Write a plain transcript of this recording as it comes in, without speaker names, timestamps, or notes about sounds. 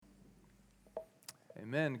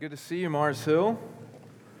Amen. Good to see you, Mars Hill.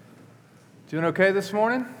 Doing okay this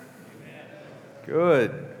morning? Amen.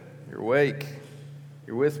 Good. You're awake.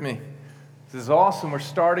 You're with me. This is awesome. We're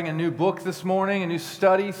starting a new book this morning, a new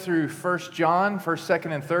study through 1 John, 1st,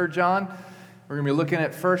 2nd, and 3rd John. We're going to be looking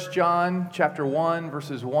at 1 John chapter 1,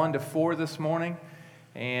 verses 1 to 4 this morning,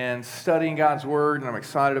 and studying God's Word, and I'm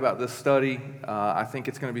excited about this study. I think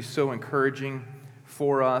it's going to be so encouraging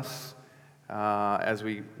for us as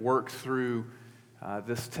we work through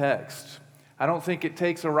this text. I don't think it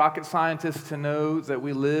takes a rocket scientist to know that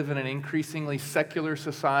we live in an increasingly secular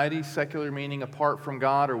society, secular meaning apart from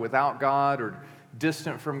God or without God or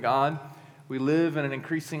distant from God. We live in an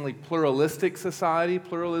increasingly pluralistic society.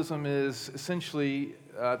 Pluralism is essentially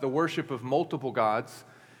the worship of multiple gods.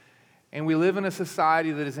 And we live in a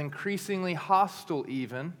society that is increasingly hostile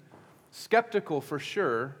even, skeptical for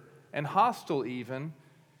sure, and hostile even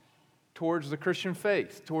towards the Christian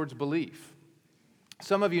faith, towards belief.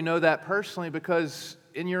 Some of you know that personally because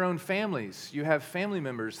in your own families, you have family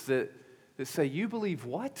members that say, "You believe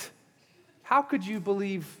what? How could you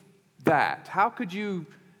believe that? How could you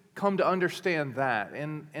come to understand that?"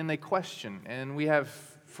 And they question. And we have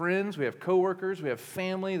friends, we have coworkers, we have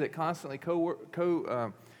family that constantly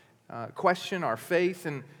question our faith.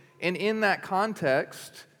 And in that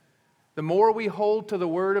context, the more we hold to the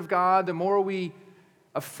Word of God, the more we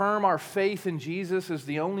affirm our faith in Jesus as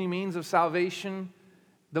the only means of salvation,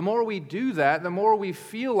 the more we do that, the more we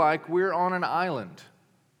feel like we're on an island.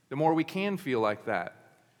 The more we can feel like that.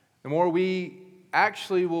 The more we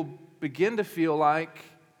actually will begin to feel like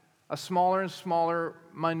a smaller and smaller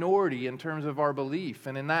minority in terms of our belief.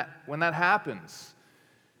 And when that happens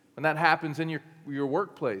in your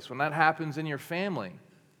workplace, when that happens in your family,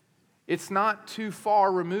 it's not too far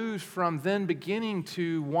removed from then beginning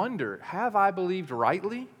to wonder, have I believed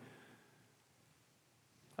rightly?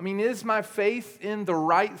 I mean, is my faith in the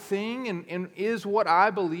right thing, and is what I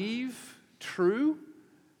believe true?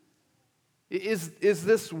 Is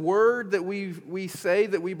this word that we say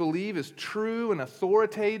that we believe is true and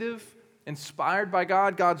authoritative, inspired by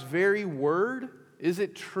God, God's very word? Is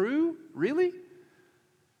it true, really?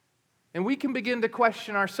 And we can begin to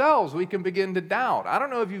question ourselves. We can begin to doubt. I don't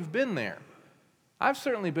know if you've been there. I've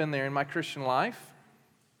certainly been there in my Christian life.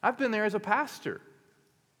 I've been there as a pastor.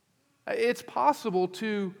 It's possible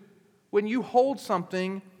to, when you hold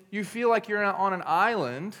something, you feel like you're on an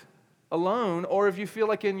island alone, or if you feel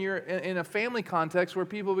like in a family context where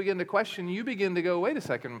people begin to question, you begin to go, wait a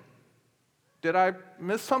second, did I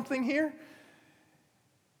miss something here?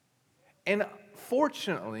 And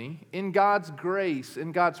fortunately, in God's grace,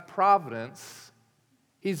 in God's providence,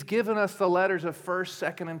 He's given us the letters of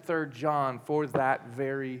 1st, 2nd, and 3rd John for that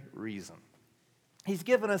very reason. He's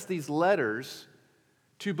given us these letters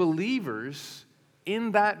to believers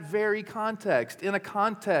in that very context, in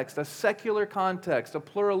a secular context, a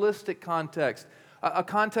pluralistic context, a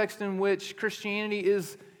context in which Christianity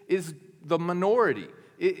is the minority,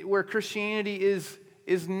 where Christianity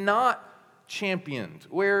is not championed,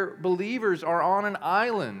 where believers are on an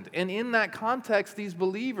island. And in that context, these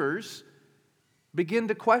believers begin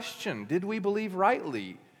to question, did we believe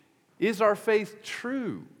rightly? Is our faith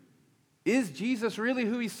true? Is Jesus really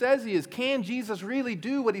who He says He is? Can Jesus really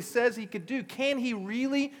do what He says He could do? Can He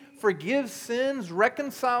really forgive sins,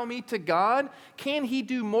 reconcile me to God? Can He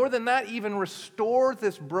do more than that, even restore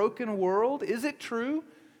this broken world? Is it true?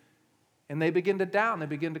 And they begin to doubt and they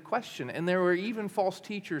begin to question. And there were even false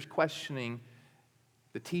teachers questioning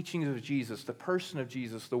the teachings of Jesus, the person of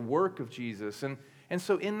Jesus, the work of Jesus. And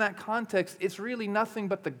so in that context, it's really nothing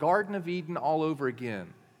but the Garden of Eden all over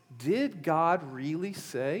again. Did God really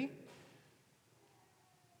say?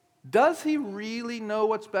 Does He really know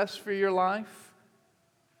what's best for your life?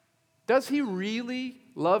 Does He really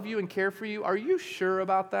love you and care for you? Are you sure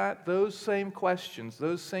about that? Those same questions,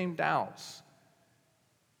 those same doubts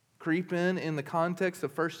creep in the context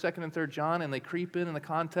of 1st, 2nd, and 3rd John, and they creep in the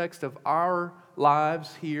context of our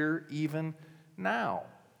lives here even now.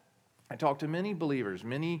 I talk to many believers,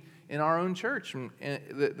 many in our own church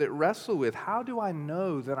that wrestle with, how do I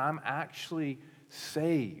know that I'm actually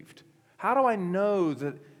saved? How do I know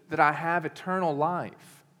that I have eternal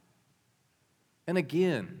life? And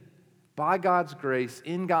again, by God's grace,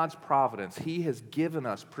 in God's providence, He has given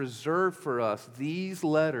us, preserved for us these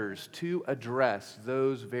letters to address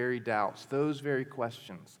those very doubts, those very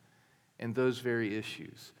questions, and those very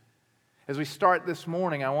issues. As we start this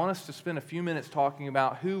morning, I want us to spend a few minutes talking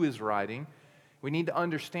about who is writing. We need to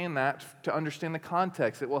understand that, to understand the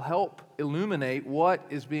context. It will help illuminate what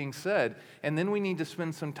is being said. And then we need to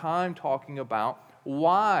spend some time talking about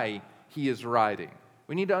why he is writing.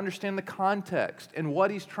 We need to understand the context and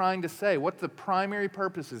what he's trying to say, what the primary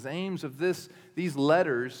purposes, aims of these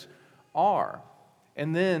letters are.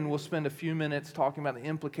 And then we'll spend a few minutes talking about the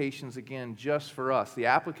implications again just for us, the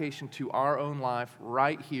application to our own life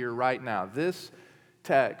right here, right now. This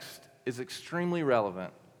text is extremely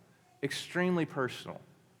relevant, extremely personal,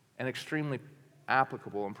 and extremely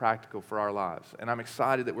applicable and practical for our lives. And I'm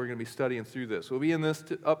excited that we're going to be studying through this. We'll be in this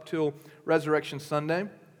up till Resurrection Sunday,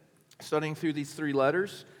 studying through these 3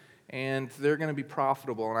 letters, and they're going to be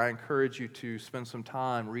profitable, and I encourage you to spend some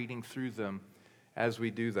time reading through them as we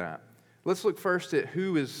do that. Let's look first at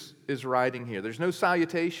who is writing here. There's no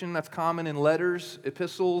salutation. That's common in letters,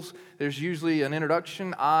 epistles. There's usually an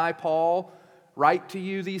introduction. I, Paul, write to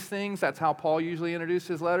you these things. That's how Paul usually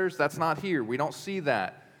introduces letters. That's not here. We don't see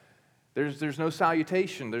that. There's no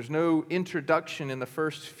salutation. There's no introduction in the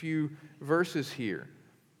first few verses here.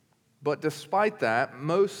 But despite that,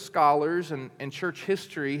 most scholars and church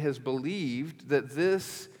history has believed that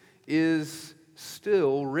this is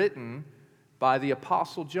still written by the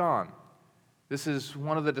Apostle John. This is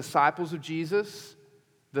one of the disciples of Jesus,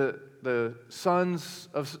 the sons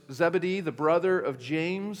of Zebedee, the brother of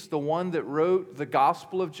James, the one that wrote the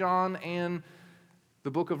Gospel of John and the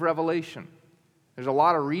book of Revelation. There's a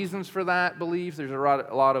lot of reasons for that belief. There's a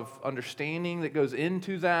lot of understanding that goes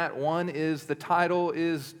into that. One is the title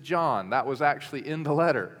is John. That was actually in the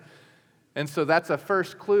letter. And so that's a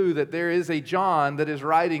first clue that there is a John that is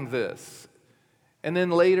writing this. And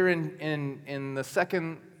then later in the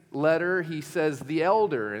second letter, he says the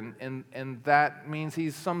elder, and that means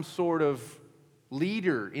he's some sort of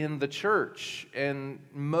leader in the church. And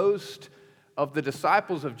most of the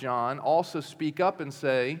disciples of John also speak up and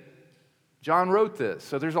say, John wrote this.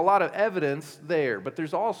 So there's a lot of evidence there, but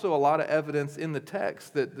there's also a lot of evidence in the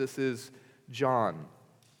text that this is John,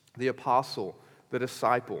 the apostle, the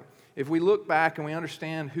disciple. If we look back and we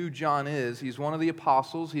understand who John is, he's one of the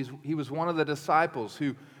apostles. He was one of the disciples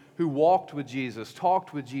who walked with Jesus,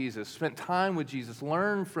 talked with Jesus, spent time with Jesus,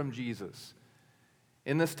 learned from Jesus.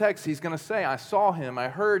 In this text, he's going to say, I saw him, I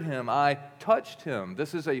heard him, I touched him.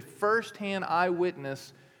 This is a firsthand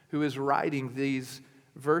eyewitness who is writing these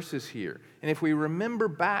verses here. And if we remember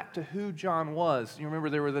back to who John was, you remember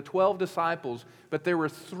there were the 12 disciples, but there were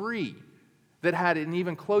 3 that had an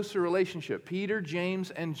even closer relationship, Peter,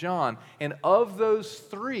 James, and John. And of those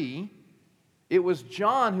 3, it was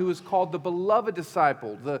John who was called the beloved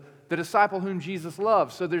disciple, the disciple whom Jesus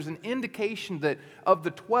loved. So there's an indication that of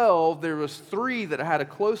the 12, there was 3 that had a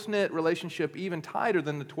close-knit relationship, even tighter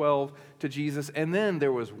than the 12 to Jesus. And then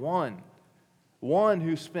there was one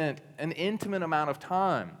who spent an intimate amount of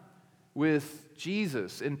time with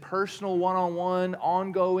Jesus in personal, one-on-one,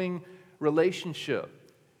 ongoing relationship.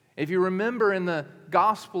 If you remember in the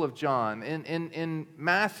Gospel of John, in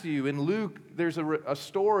Matthew, in Luke, there's a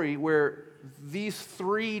story where these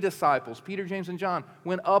 3 disciples, Peter, James, and John,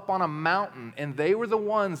 went up on a mountain, and they were the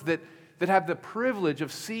ones that have the privilege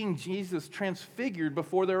of seeing Jesus transfigured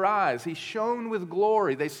before their eyes. He shone with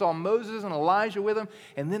glory. They saw Moses and Elijah with him,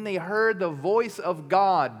 and then they heard the voice of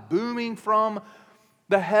God booming from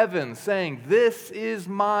the heavens, saying, "This is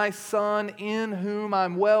my Son in whom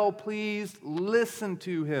I'm well pleased. Listen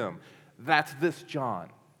to him." That's this John.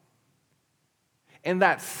 And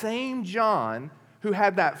that same John who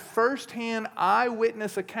had that firsthand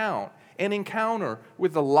eyewitness account and encounter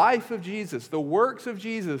with the life of Jesus, the works of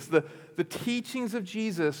Jesus, the teachings of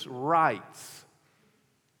Jesus, writes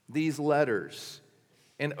these letters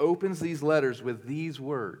and opens these letters with these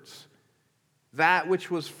words. That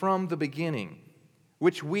which was from the beginning,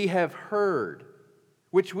 which we have heard,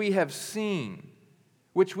 which we have seen,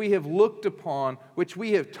 which we have looked upon, which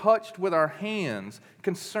we have touched with our hands,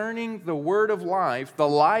 concerning the word of life, the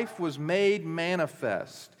life was made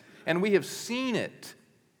manifest, and we have seen it,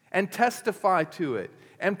 and testify to it,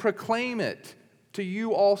 and proclaim it to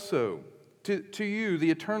you also, to you, the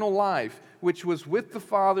eternal life, which was with the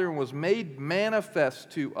Father and was made manifest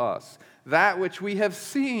to us, that which we have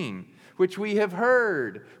seen, which we have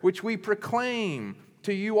heard, which we proclaim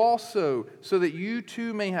to you also, so that you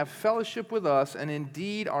too may have fellowship with us. And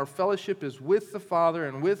indeed, our fellowship is with the Father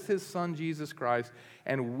and with His Son, Jesus Christ.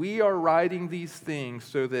 And we are writing these things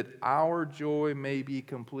so that our joy may be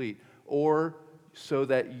complete, or so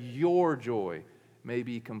that your joy may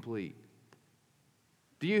be complete.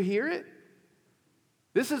 Do you hear it?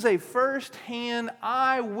 This is a first-hand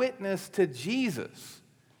eyewitness to Jesus.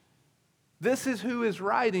 This is who is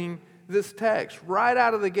writing this text right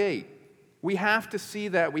out of the gate. We have to see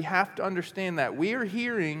that. We have to understand that. We are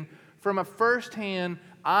hearing from a first-hand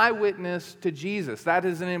eyewitness to Jesus. That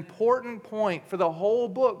is an important point for the whole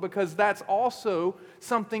book because that's also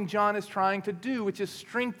something John is trying to do, which is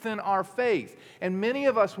strengthen our faith. And many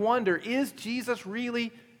of us wonder, is Jesus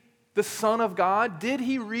really the Son of God? Did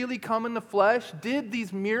he really come in the flesh? Did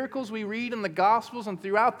these miracles we read in the Gospels and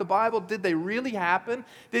throughout the Bible, did they really happen?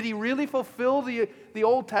 Did he really fulfill the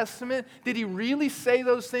Old Testament? Did he really say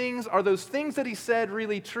those things? Are those things that he said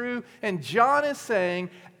really true? And John is saying,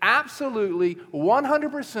 absolutely,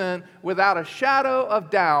 100%, without a shadow of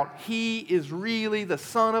doubt, he is really the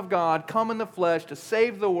Son of God, come in the flesh to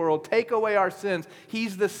save the world, take away our sins.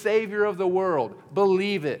 He's the Savior of the world.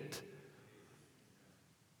 Believe it.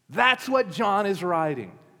 That's what John is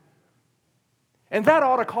writing. And that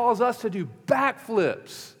ought to cause us to do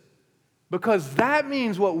backflips because that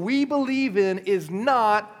means what we believe in is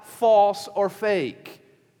not false or fake.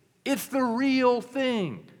 It's the real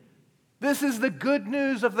thing. This is the good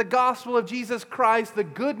news of the gospel of Jesus Christ, the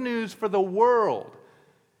good news for the world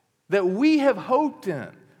that we have hoped in.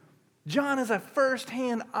 John is a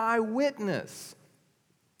first-hand eyewitness.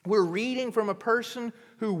 We're reading from a person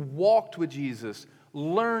who walked with Jesus,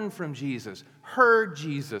 learned from Jesus, heard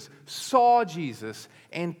Jesus, saw Jesus,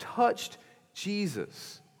 and touched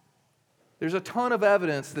Jesus. There's a ton of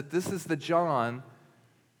evidence that this is the John,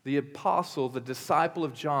 the apostle, the disciple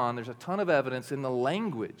of John. There's a ton of evidence in the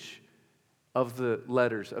language of the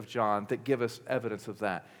letters of John that give us evidence of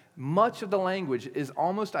that. Much of the language is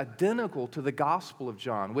almost identical to the Gospel of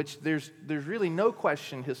John, which there's really no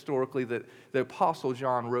question historically that the apostle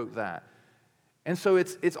John wrote that. And so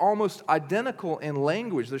it's almost identical in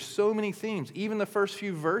language. There's so many themes. Even the first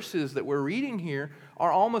few verses that we're reading here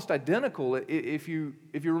are almost identical. If you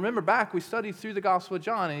remember back, we studied through the Gospel of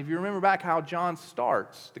John, and if you remember back how John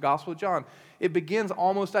starts, the Gospel of John, it begins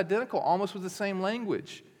almost identical, almost with the same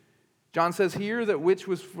language. John says here that which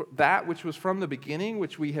was from the beginning,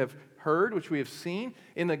 which we have heard, which we have seen.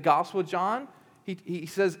 In the Gospel of John, he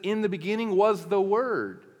says, in the beginning was the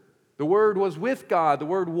Word. The Word was with God. The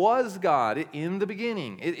Word was God in the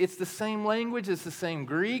beginning. It's the same language. It's the same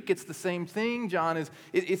Greek. It's the same thing.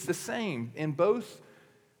 It's the same in both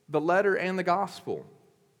the letter and the Gospel.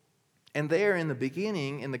 And there in the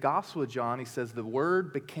beginning, in the Gospel of John, he says the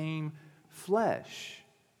Word became flesh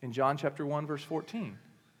in John chapter 1, verse 14.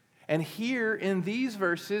 And here in these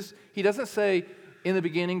verses, he doesn't say, in the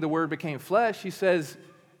beginning the Word became flesh. He says,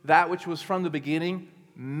 that which was from the beginning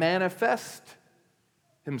manifest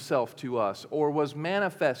himself to us, or was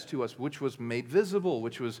manifest to us, which was made visible,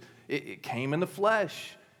 it came in the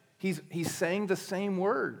flesh. He's saying the same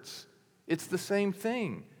words. It's the same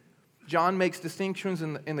thing. John makes distinctions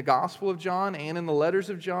in the Gospel of John and in the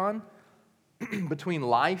letters of John between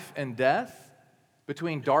life and death,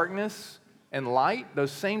 between darkness and light.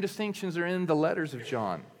 Those same distinctions are in the letters of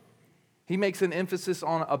John. He makes an emphasis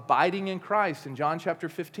on abiding in Christ in John chapter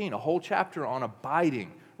 15, a whole chapter on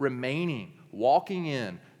abiding, remaining, walking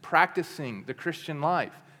in, practicing the Christian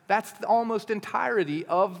life. That's the almost entirety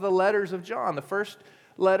of the letters of John. The first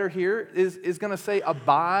letter here is going to say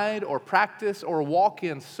abide or practice or walk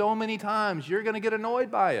in so many times, you're going to get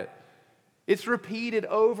annoyed by it. It's repeated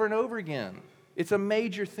over and over again. It's a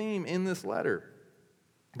major theme in this letter.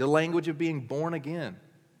 The language of being born again.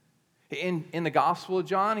 In the Gospel of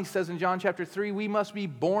John, he says in John chapter 3, we must be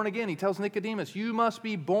born again. He tells Nicodemus, you must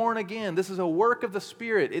be born again. This is a work of the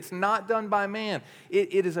Spirit. It's not done by man.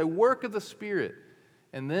 It is a work of the Spirit.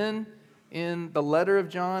 And then in the letter of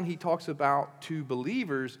John, he talks about to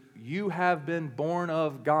believers, you have been born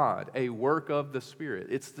of God, a work of the Spirit.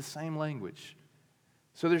 It's the same language.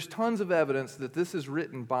 So there's tons of evidence that this is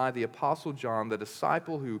written by the Apostle John, the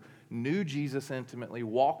disciple who knew Jesus intimately,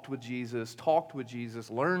 walked with Jesus, talked with Jesus,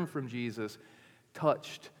 learned from Jesus,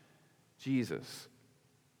 touched Jesus.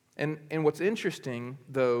 And what's interesting,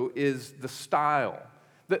 though, is the style.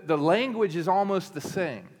 The language is almost the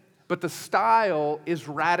same, but the style is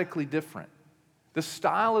radically different. The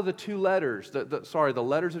style of the two letters, the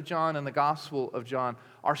letters of John and the Gospel of John,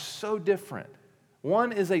 are so different.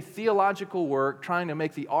 One is a theological work trying to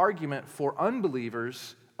make the argument for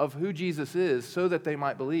unbelievers of who Jesus is so that they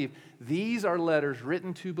might believe. These are letters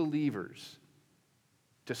written to believers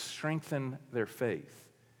to strengthen their faith.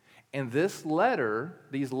 And these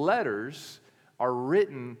letters are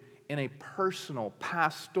written in a personal,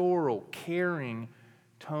 pastoral, caring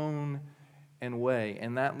tone and way.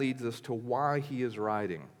 And that leads us to why he is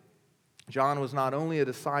writing. John was not only a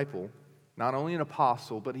disciple, not only an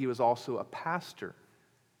apostle, but he was also a pastor.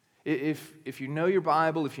 If you know your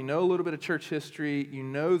Bible, if you know a little bit of church history, you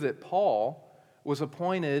know that Paul was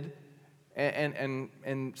appointed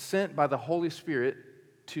and sent by the Holy Spirit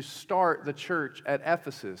to start the church at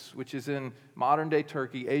Ephesus, which is in modern-day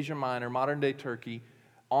Turkey, Asia Minor, modern-day Turkey,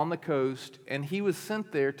 on the coast, and he was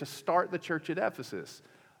sent there to start the church at Ephesus.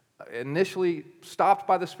 Initially stopped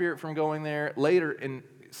by the Spirit from going there, later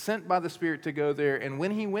sent by the Spirit to go there, and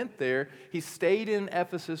when he went there, he stayed in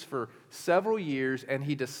Ephesus for several years, and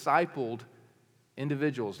he discipled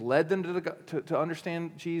individuals, led them to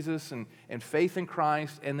understand Jesus and faith in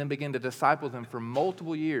Christ, and then began to disciple them for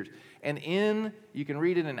multiple years. And you can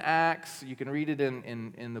read it in Acts, you can read it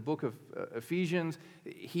in the book of Ephesians,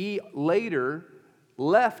 he later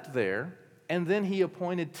left there, and then he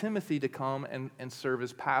appointed Timothy to come and serve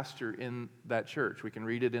as pastor in that church. We can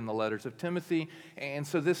read it in the letters of Timothy. And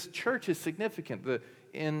so this church is significant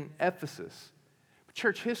in Ephesus.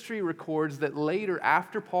 Church history records that later,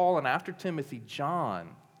 after Paul and after Timothy, John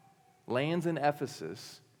lands in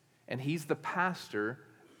Ephesus, and he's the pastor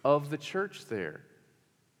of the church there.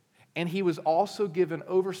 And he was also given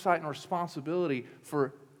oversight and responsibility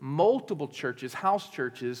for multiple churches, house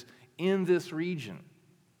churches, in this region.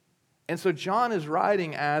 And so John is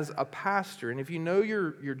writing as a pastor. And if you know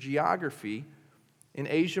your geography in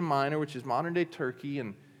Asia Minor, which is modern-day Turkey,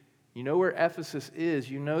 and you know where Ephesus is,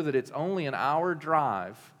 you know that it's only an hour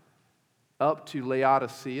drive up to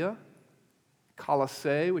Laodicea,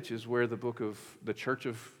 Colossae, which is where the church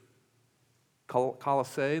of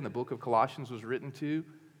Colossae in the book of Colossians was written to,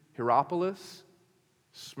 Hierapolis,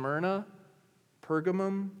 Smyrna,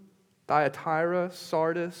 Pergamum, Thyatira,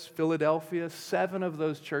 Sardis, Philadelphia. 7 of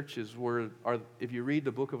those churches are, if you read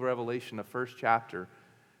the book of Revelation, the first chapter,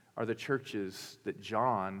 are the churches that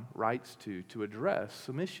John writes to address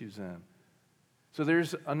some issues in. So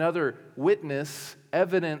there's another witness,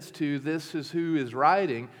 evidence to this is who is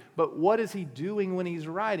writing, but what is he doing when he's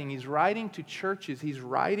writing? He's writing to churches. He's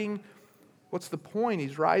writing, what's the point?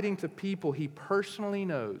 He's writing to people he personally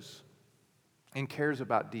knows and cares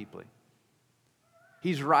about deeply.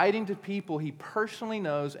 He's writing to people he personally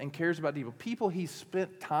knows and cares about deeply. People he's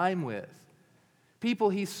spent time with. People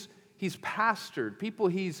he's pastored. People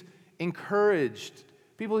he's encouraged.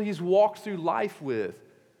 People he's walked through life with.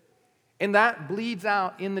 And that bleeds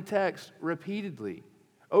out in the text repeatedly.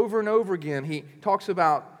 Over and over again, he talks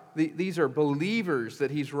about these are believers that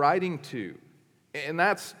he's writing to. And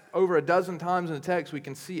that's over a dozen times in the text. We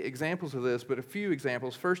can see examples of this, but a few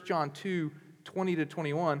examples. 1 John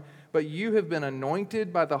 2:20-21. But you have been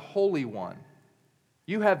anointed by the Holy One.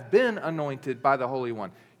 You have been anointed by the Holy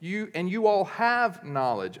One. You all have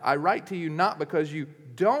knowledge. I write to you not because you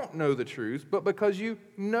don't know the truth, but because you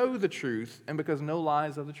know the truth and because no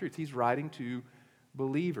lies of the truth. He's writing to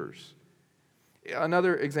believers.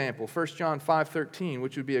 Another example, 1 John 5:13,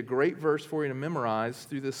 which would be a great verse for you to memorize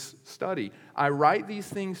through this study. I write these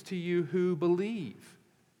things to you who believe.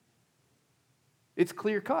 It's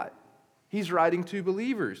clear cut. He's writing to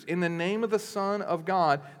believers in the name of the Son of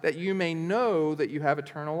God, that you may know that you have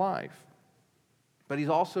eternal life. But he's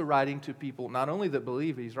also writing to people not only that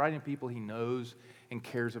believe, he's writing to people he knows and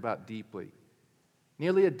cares about deeply.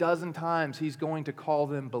 Nearly a dozen times he's going to call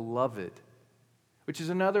them beloved, which is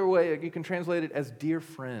another way you can translate it as dear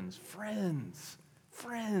friends. Friends.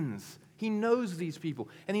 He knows these people.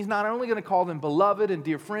 And he's not only going to call them beloved and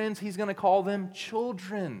dear friends, he's going to call them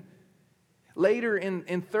children. Later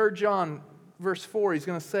in 3 John verse 4, he's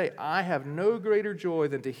going to say, I have no greater joy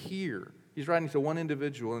than to hear. He's writing to one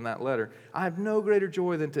individual in that letter. I have no greater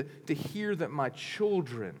joy than to hear that my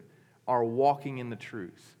children are walking in the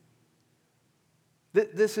truth.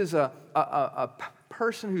 This is a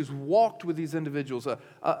person who's walked with these individuals,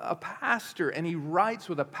 a pastor, and he writes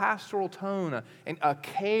with a pastoral tone, and a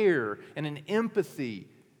care and an empathy.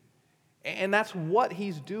 And that's what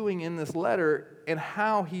he's doing in this letter and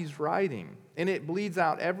how he's writing. And it bleeds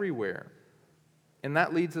out everywhere. And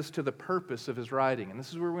that leads us to the purpose of his writing. And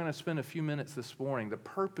this is where we're going to spend a few minutes this morning, the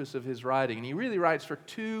purpose of his writing. And he really writes for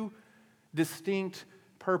 2 distinct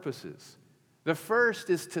purposes. The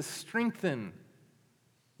first is to strengthen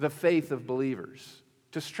the faith of believers,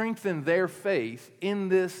 to strengthen their faith in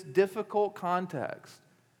this difficult context.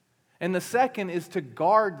 And the second is to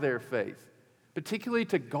guard their faith, particularly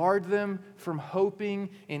to guard them from hoping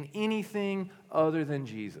in anything other than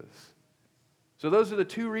Jesus. So those are the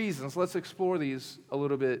 2 reasons. Let's explore these a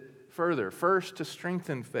little bit further. First, to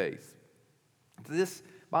strengthen faith. This,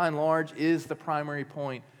 by and large, is the primary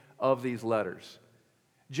point of these letters.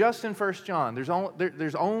 Just in 1 John,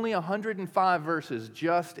 there's only 105 verses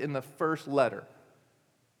just in the first letter.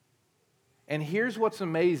 And here's what's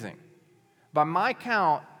amazing. By my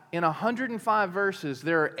count, in 105 verses,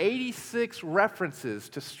 there are 86 references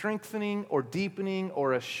to strengthening or deepening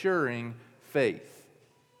or assuring faith.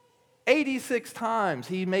 86 times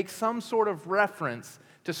he makes some sort of reference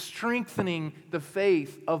to strengthening the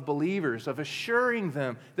faith of believers, of assuring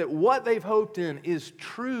them that what they've hoped in is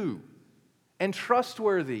true and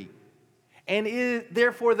trustworthy, and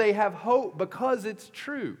therefore they have hope because it's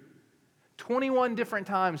true. 21 different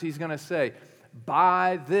times he's going to say,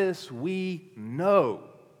 by this we know.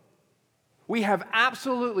 We have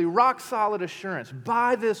absolutely rock-solid assurance.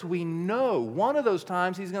 By this we know. One of those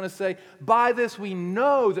times he's going to say, by this we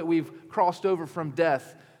know that we've crossed over from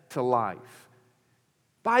death to life.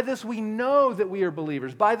 By this we know that we are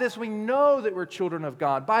believers. By this we know that we're children of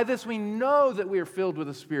God. By this we know that we are filled with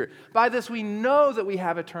the Spirit. By this we know that we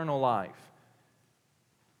have eternal life.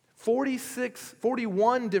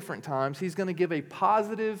 41 different times he's going to give a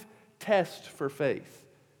positive test for faith.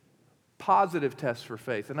 Positive test for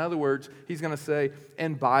faith. In other words, he's going to say,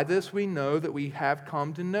 and by this we know that we have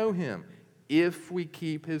come to know him, if we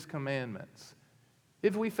keep his commandments.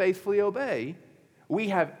 If we faithfully obey, we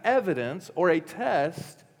have evidence or a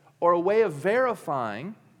test or a way of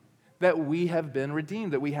verifying that we have been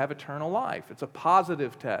redeemed, that we have eternal life. It's a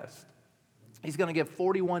positive test. He's going to give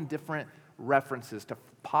 41 different references to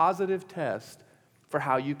positive tests for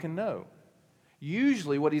how you can know.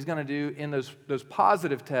 Usually what he's going to do in those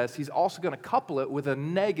positive tests, he's also going to couple it with a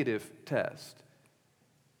negative test.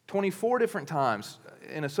 24 different times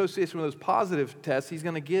in association with those positive tests, he's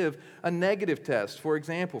going to give a negative test. For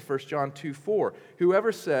example, 1 John 2:4,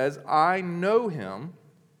 whoever says, I know him,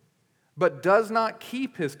 but does not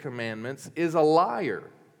keep his commandments is a liar,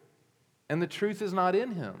 and the truth is not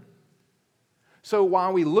in him. So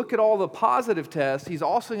while we look at all the positive tests, he's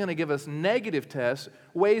also going to give us negative tests,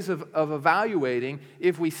 ways of evaluating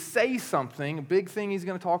if we say something, a big thing he's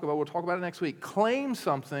going to talk about, we'll talk about it next week, claim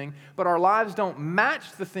something, but our lives don't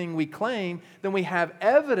match the thing we claim, then we have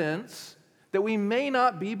evidence that we may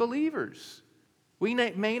not be believers. We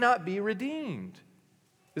may not be redeemed.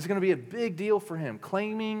 This is going to be a big deal for him,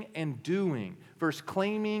 claiming and doing versus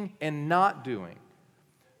claiming and not doing.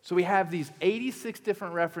 So we have these 86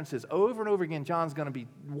 different references. Over and over again, John's going to be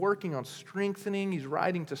working on strengthening. He's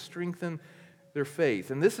writing to strengthen their faith.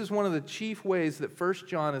 And this is one of the chief ways that 1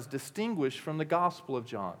 John is distinguished from the Gospel of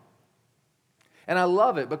John. And I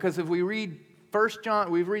love it because if we read 1 John,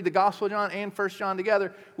 we read the Gospel of John and 1 John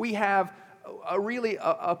together, we have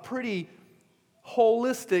a pretty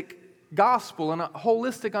holistic gospel and a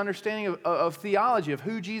holistic understanding of theology, of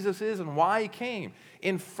who Jesus is and why he came.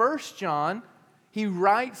 In 1 John, he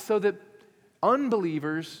writes so that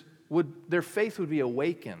unbelievers their faith would be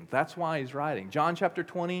awakened. That's why he's writing. John chapter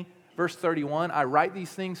 20, verse 31, I write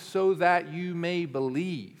these things so that you may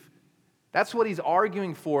believe. That's what he's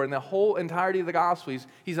arguing for in the whole entirety of the gospel.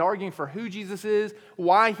 He's arguing for who Jesus is,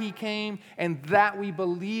 why he came, and that we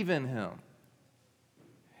believe in him.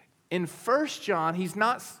 In 1 John, he's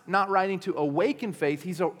not writing to awaken faith,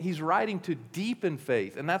 he's writing to deepen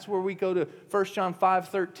faith. And that's where we go to 1 John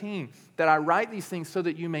 5:13, that I write these things so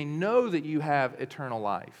that you may know that you have eternal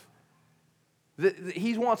life.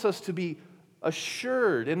 He wants us to be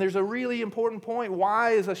assured, and there's a really important point.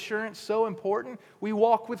 Why is assurance so important? We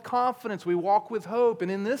walk with confidence, we walk with hope. And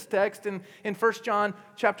in this text, in 1 John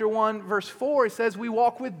chapter 1, verse 4, it says we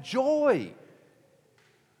walk with joy.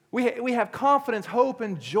 We have confidence, hope,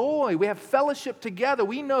 and joy. We have fellowship together.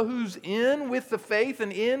 We know who's in with the faith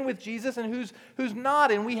and in with Jesus and who's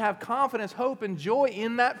not. And we have confidence, hope, and joy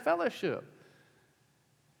in that fellowship.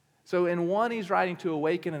 So in one, he's writing to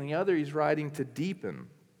awaken, and the other, he's writing to deepen.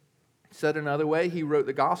 Said another way, he wrote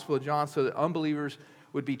the Gospel of John so that unbelievers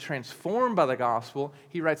would be transformed by the gospel.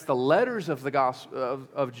 He writes the letters of the Gospel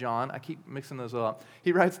of John. I keep mixing those up.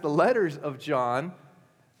 He writes the letters of John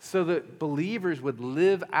so that believers would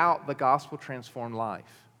live out the gospel-transformed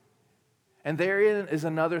life. And therein is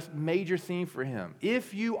another major theme for him.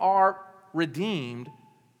 If you are redeemed,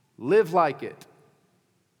 live like it.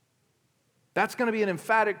 That's going to be an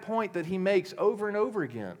emphatic point that he makes over and over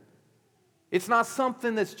again. It's not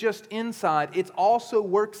something that's just inside. It also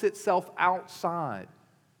works itself outside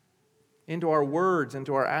into our words,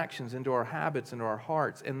 into our actions, into our habits, into our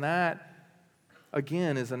hearts. And that,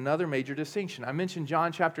 again, is another major distinction. I mentioned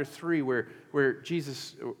John chapter 3 where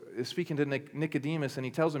Jesus is speaking to Nicodemus and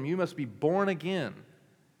he tells him, you must be born again.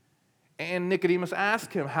 And Nicodemus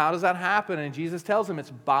asks him, how does that happen? And Jesus tells him,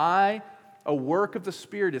 it's by a work of the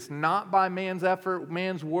Spirit. It's not by man's effort,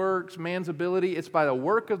 man's works, man's ability. It's by the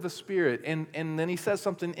work of the Spirit. And then he says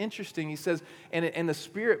something interesting. He says, and the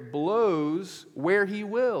Spirit blows where he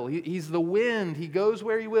will. He's the wind. He goes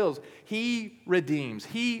where he wills. He redeems.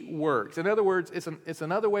 He works. In other words, it's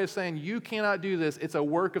another way of saying you cannot do this. It's a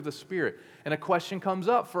work of the Spirit. And a question comes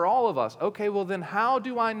up for all of us. Okay, well then how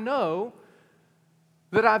do I know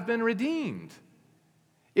that I've been redeemed.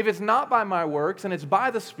 If it's not by my works and it's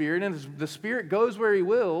by the Spirit and the Spirit goes where He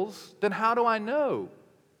wills, then how do I know?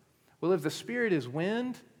 Well, if the Spirit is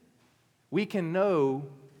wind, we can know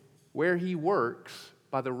where He works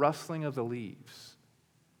by the rustling of the leaves.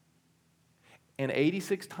 And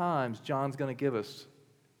 86 times, John's going to give us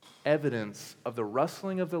evidence of the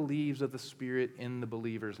rustling of the leaves of the Spirit in the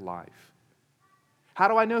believer's life. How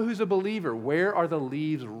do I know who's a believer? Where are the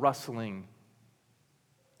leaves rustling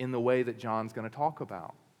in the way that John's going to talk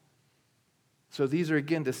about? So these are,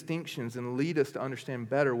 again, distinctions and lead us to understand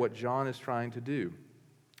better what John is trying to do.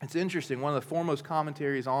 It's interesting. One of the foremost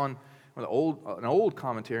commentaries on, an old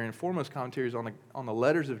commentary and foremost commentaries on the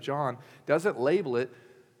letters of John doesn't label it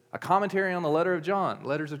a commentary on the letters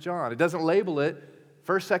of John. It doesn't label it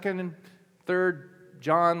 1st, 2nd, and 3rd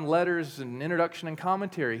John letters and introduction and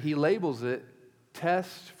commentary. He labels it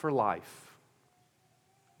test for life.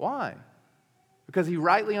 Why? Because he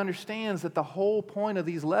rightly understands that the whole point of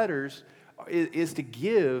these letters is to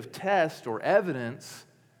give test or evidence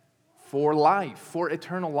for life, for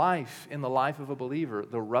eternal life in the life of a believer,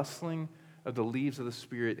 the rustling of the leaves of the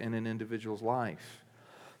Spirit in an individual's life.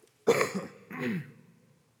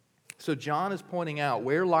 So John is pointing out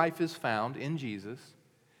where life is found in Jesus,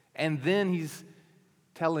 and then he's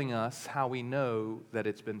telling us how we know that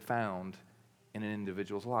it's been found in an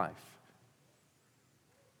individual's life.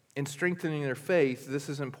 In strengthening their faith, this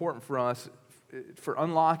is important for us, for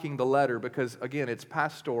unlocking the letter, because, again, it's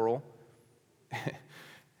pastoral,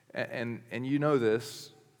 and you know this.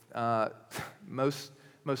 Most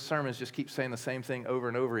sermons just keep saying the same thing over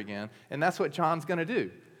and over again, and that's what John's going to do.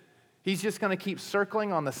 He's just going to keep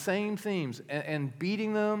circling on the same themes and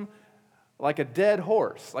beating them like a dead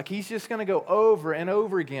horse. Like he's just going to go over and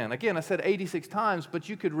over again. Again, I said 86 times, but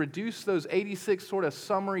you could reduce those 86 sort of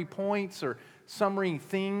summary points or summary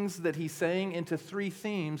things that he's saying into 3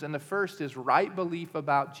 themes, and the first is right belief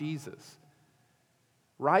about Jesus.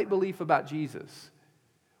 Right belief about Jesus.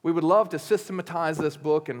 We would love to systematize this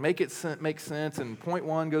book and make it make sense, and point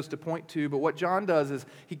 1 goes to point 2, but what John does is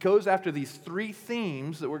he goes after these 3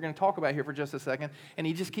 themes that we're going to talk about here for just a second, and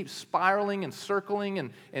he just keeps spiraling and circling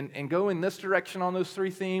and going this direction on those 3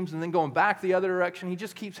 themes, and then going back the other direction. He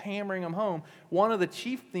just keeps hammering them home. One of the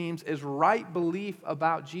chief themes is right belief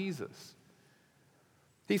about Jesus.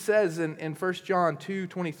 He says in 1 John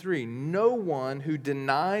 2:23, "No one who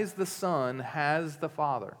denies the Son has the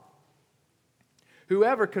Father.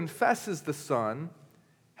 Whoever confesses the Son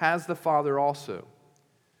has the Father also."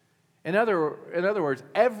 In other words,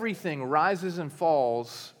 everything rises and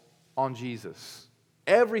falls on Jesus.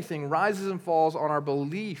 Everything rises and falls on our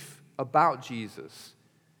belief about Jesus.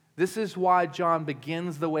 This is why John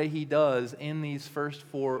begins the way he does in these first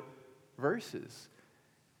 4 verses.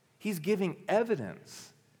 He's giving evidence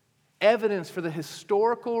for the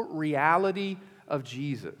historical reality of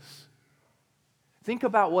Jesus. Think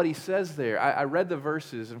about what he says there. I read the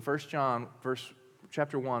verses in 1 John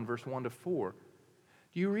chapter 1, verse 1 to 4.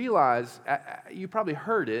 Do you realize, you probably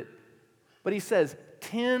heard it, but he says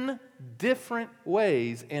 10 different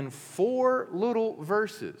ways in 4 little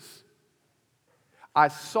verses. I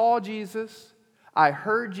saw Jesus, I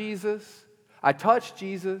heard Jesus, I touched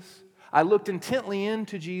Jesus, I looked intently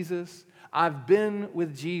into Jesus, I've been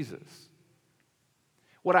with Jesus.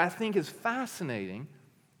 What I think is fascinating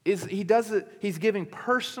is he's giving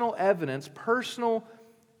personal evidence, personal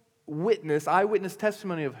witness, eyewitness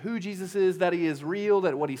testimony of who Jesus is, that he is real,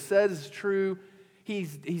 that what he says is true.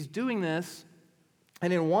 He's doing this,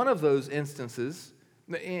 and in one of those instances,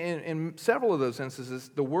 in several of those instances,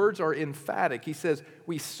 the words are emphatic. He says,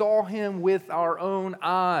 we saw him with our own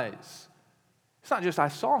eyes. It's not just I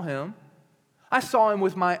saw him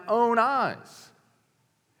with my own eyes.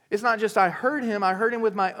 It's not just I heard him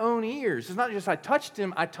with my own ears. It's not just I touched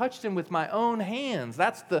him with my own hands.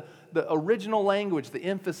 That's the original language, the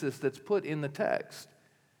emphasis that's put in the text.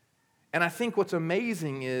 And I think what's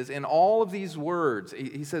amazing is in all of these words,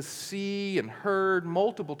 he says see and heard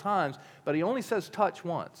multiple times, but he only says touch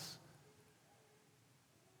once.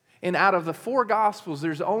 And out of the 4 Gospels,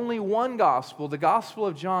 there's only one Gospel, the Gospel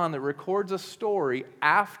of John, that records a story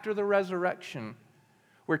after the resurrection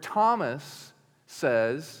where Thomas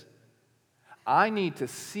says, I need to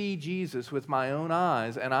see Jesus with my own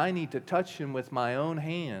eyes, and I need to touch him with my own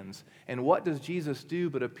hands. And what does Jesus do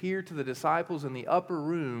but appear to the disciples in the upper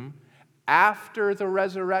room after the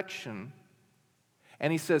resurrection?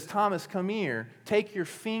 And he says, Thomas, come here. Take your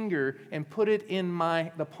finger and put it in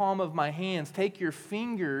the palm of my hands. Take your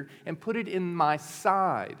finger and put it in my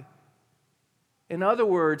side. In other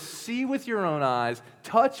words, see with your own eyes,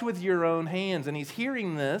 touch with your own hands. And he's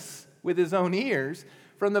hearing this with his own ears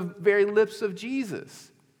from the very lips of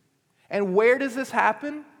Jesus. And where does this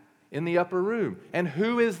happen? In the upper room. And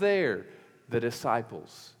who is there? The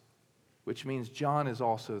disciples, which means John is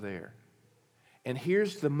also there. And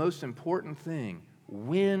here's the most important thing.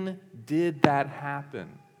 When did that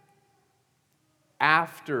happen?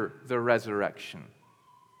 After the resurrection.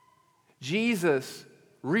 Jesus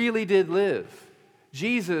really did live.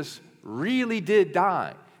 Jesus really did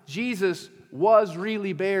die. Jesus was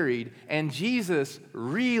really buried, and Jesus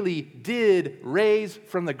really did raise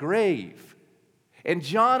from the grave. And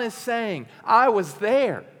John is saying, I was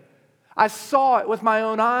there. I saw it with my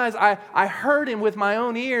own eyes. I heard him with my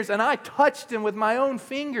own ears, and I touched him with my own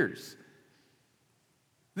fingers.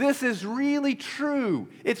 This is really true.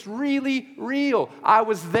 It's really real. I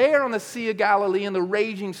was there on the Sea of Galilee in the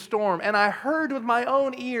raging storm, and I heard with my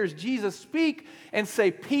own ears Jesus speak and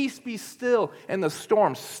say, "Peace, be still," and the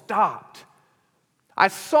storm stopped. I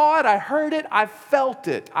saw it, I heard it, I felt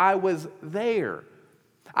it. I was there.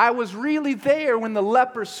 I was really there when the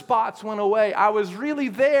leper spots went away. I was really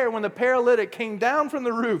there when the paralytic came down from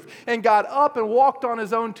the roof and got up and walked on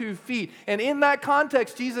his own 2 feet. And in that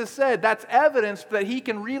context, Jesus said that's evidence that he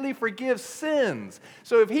can really forgive sins.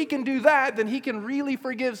 So if he can do that, then he can really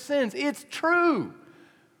forgive sins. It's true.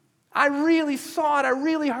 I really saw it, I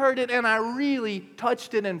really heard it, and I really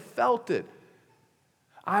touched it and felt it.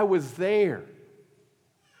 I was there.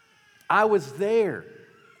 I was there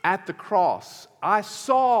at the cross. I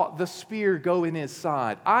saw the spear go in his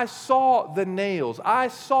side. I saw the nails. I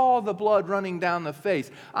saw the blood running down the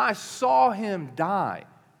face. I saw him die.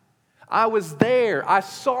 I was there. I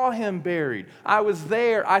saw him buried. I was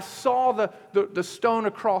there. I saw the stone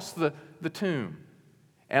across the tomb.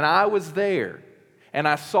 And I was there. And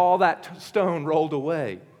I saw that stone rolled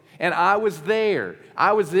away. And I was there.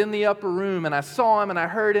 I was in the upper room, and I saw him, and I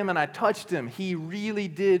heard him, and I touched him. He really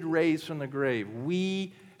did raise from the grave.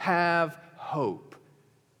 We have hope.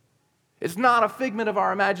 It's not a figment of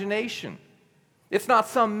our imagination. It's not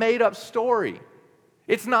some made-up story.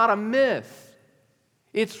 It's not a myth.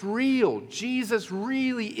 It's real. Jesus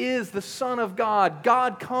really is the Son of God.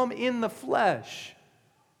 God come in the flesh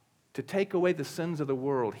to take away the sins of the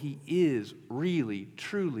world. He is really,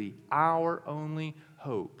 truly our only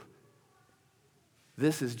hope.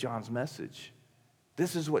 This is John's message.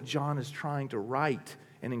 This is what John is trying to write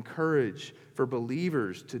and encourage for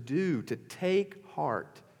believers to do, to take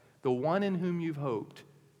heart. The one in whom you've hoped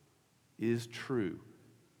is true.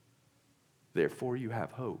 Therefore, you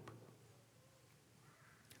have hope.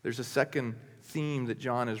 There's a second theme that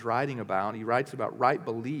John is writing about. He writes about right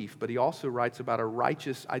belief, but he also writes about a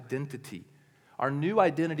righteous identity, our new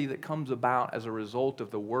identity that comes about as a result of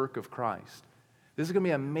the work of Christ. This is going to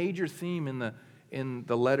be a major theme in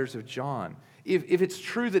the letters of John. If it's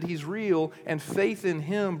true that he's real and faith in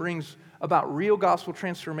him brings about real gospel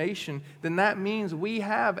transformation, then that means we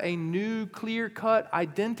have a new clear-cut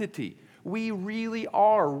identity. We really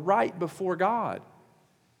are right before God.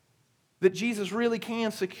 That Jesus really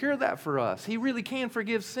can secure that for us. He really can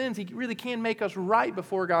forgive sins. He really can make us right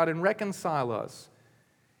before God and reconcile us.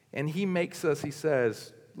 And he makes us, he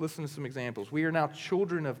says, listen to some examples. We are now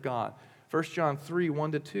children of God. 1 John 3,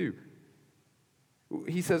 1-2.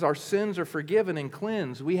 He says our sins are forgiven and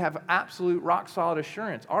cleansed. We have absolute rock-solid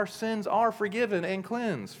assurance. Our sins are forgiven and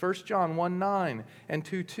cleansed. 1 John 1:9 and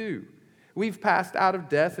 2:2. We've passed out of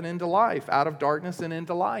death and into life, out of darkness and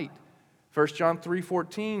into light. 1 John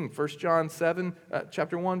 3:14, 1 John 7,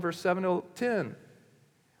 chapter 1, verse 7-10.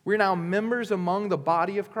 We're now members among the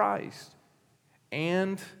body of Christ.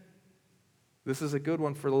 And this is a good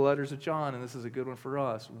one for the letters of John, and this is a good one for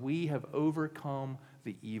us. We have overcome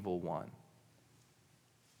the evil one.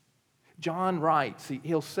 John writes,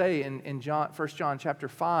 he'll say in 1 John chapter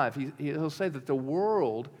 5, he'll say that the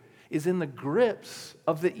world is in the grips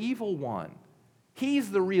of the evil one.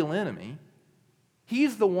 He's the real enemy.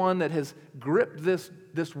 He's the one that has gripped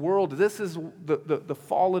this world. This is the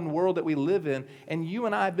fallen world that we live in, and you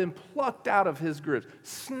and I have been plucked out of his grips,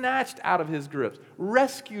 snatched out of his grips,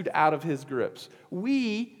 rescued out of his grips.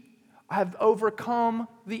 We have overcome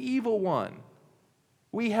the evil one.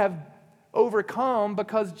 We have overcome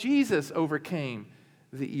because Jesus overcame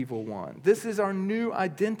the evil one. This is our new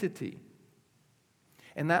identity.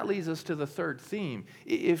 And that leads us to the third theme.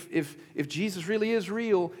 If Jesus really is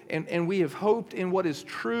real and we have hoped in what is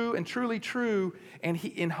true and truly true, and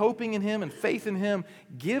in hoping in him and faith in him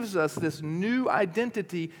gives us this new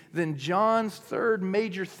identity, then John's third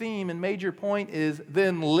major theme and major point is,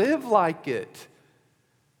 then live like it.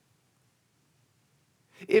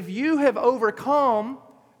 If you have overcome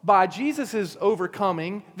by Jesus'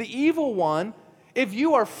 overcoming the evil one, if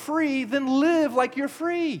you are free, then live like you're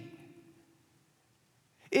free.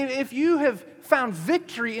 If you have found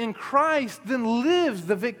victory in Christ, then live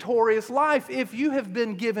the victorious life. If you have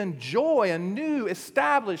been given joy, a new,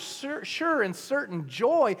 established, sure and certain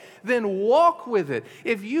joy, then walk with it.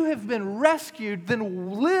 If you have been rescued,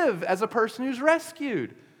 then live as a person who's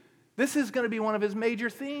rescued. This is going to be one of his major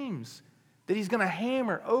themes that he's going to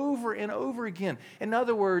hammer over and over again. In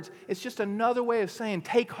other words, it's just another way of saying,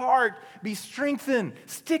 take heart, be strengthened,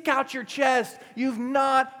 stick out your chest. You've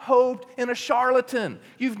not hoped in a charlatan.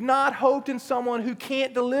 You've not hoped in someone who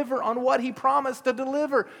can't deliver on what he promised to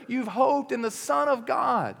deliver. You've hoped in the Son of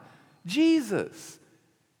God, Jesus.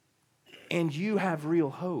 And you have real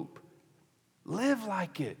hope. Live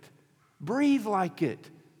like it. Breathe like it.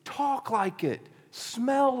 Talk like it.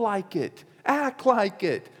 Smell like it. Act like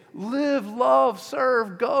it. Live, love,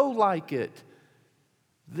 serve, go like it.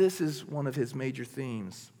 This is one of his major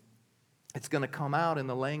themes. It's going to come out in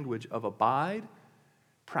the language of abide,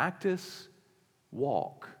 practice,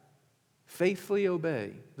 walk, faithfully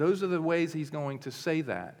obey. Those are the ways he's going to say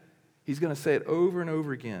that. He's going to say it over and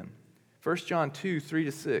over again. 1 John 2,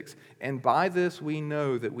 3-6. And by this we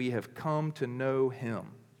know that we have come to know him,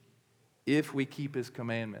 if we keep his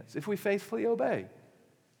commandments, if we faithfully obey.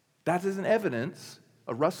 That is an evidence,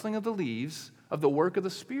 a rustling of the leaves, of the work of the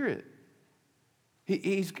Spirit.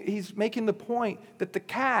 He's making the point that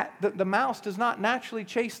the mouse does not naturally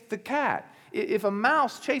chase the cat. If a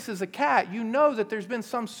mouse chases a cat, you know that there's been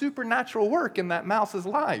some supernatural work in that mouse's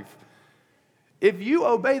life. If you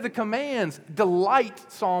obey the commands,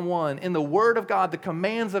 delight, Psalm 1, in the Word of God, the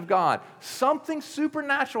commands of God, something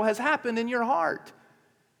supernatural has happened in your heart.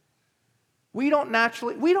 We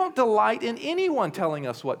don't delight in anyone telling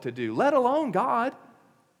us what to do, let alone God.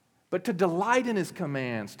 But to delight in his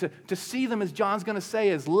commands, to see them, as John's going to say,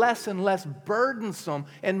 as less and less burdensome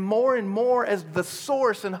and more as the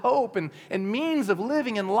source and hope and means of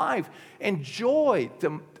living in life and joy.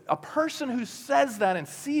 A person who says that and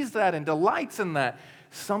sees that and delights in that,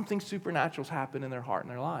 something supernatural's happened in their heart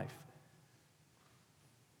and their life.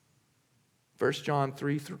 1 John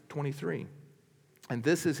 3:23. And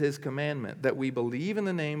this is his commandment, that we believe in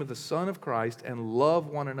the name of the Son of Christ and love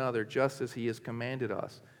one another just as he has commanded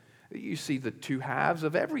us. You see the two halves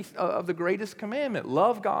of the greatest commandment.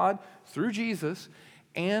 Love God through Jesus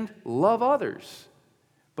and love others.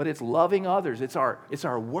 But it's loving others. It's our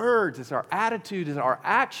words, it's our attitude, it's our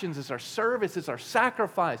actions, it's our service, it's our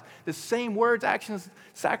sacrifice. The same words, actions,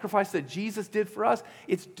 sacrifice that Jesus did for us.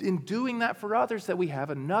 It's in doing that for others that we have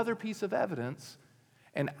another piece of evidence,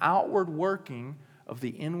 an outward working of the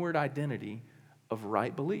inward identity of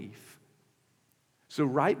right belief. So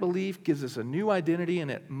right belief gives us a new identity, and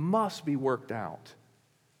it must be worked out.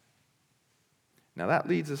 Now that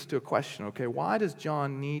leads us to a question, okay, why does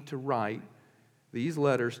John need to write these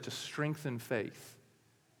letters to strengthen faith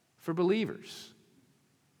for believers?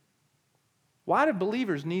 Why do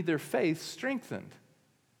believers need their faith strengthened?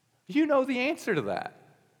 You know the answer to that.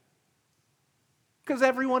 Because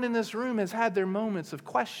everyone in this room has had their moments of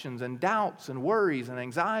questions and doubts and worries and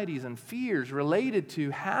anxieties and fears related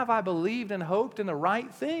to, have I believed and hoped in the right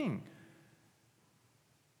thing?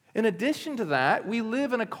 In addition to that, we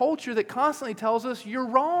live in a culture that constantly tells us, you're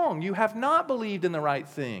wrong. You have not believed in the right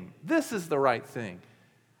thing. This is the right thing.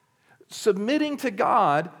 Submitting to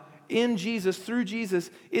God in Jesus, through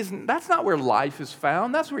Jesus, that's not where life is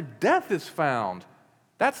found. That's where death is found.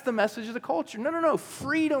 That's the message of the culture. No.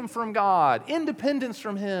 Freedom from God, independence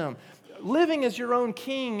from him, living as your own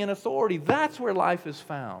king and authority. That's where life is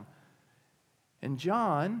found. And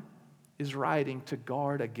John is writing to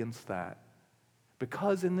guard against that.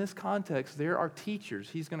 Because in this context, there are teachers.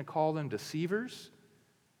 He's going to call them deceivers,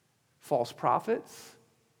 false prophets,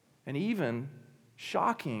 and even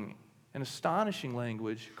shocking and astonishing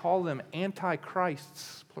language, call them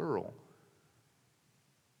antichrists, plural.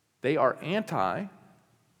 They are anti-Christ.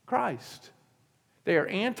 They are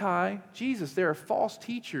anti-Jesus. There are false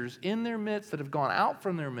teachers in their midst that have gone out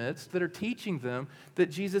from their midst that are teaching them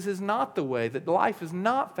that Jesus is not the way, that life is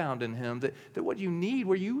not found in him, that what you need,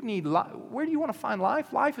 where do you want to find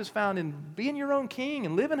life? Life is found in being your own king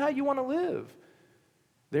and living how you want to live.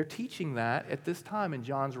 They're teaching that at this time in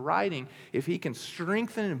John's writing. If he can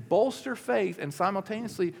strengthen and bolster faith and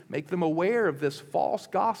simultaneously make them aware of this false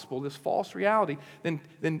gospel, this false reality,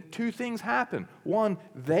 then two things happen. One,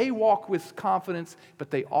 they walk with confidence, but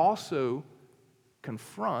they also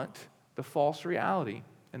confront the false reality,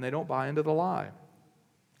 and they don't buy into the lie.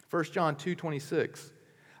 1 John 2:26,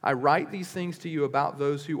 I write these things to you about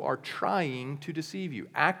those who are trying to deceive you,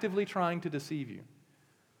 actively trying to deceive you.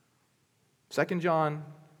 2 John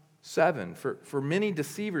 7, for many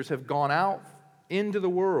deceivers have gone out into the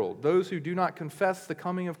world. Those who do not confess the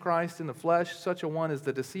coming of Christ in the flesh, such a one is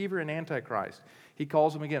the deceiver and antichrist. He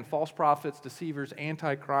calls them again false prophets, deceivers,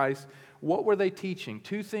 antichrist. What were they teaching?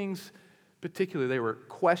 Two things particularly. They were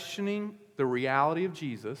questioning the reality of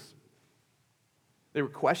Jesus. They were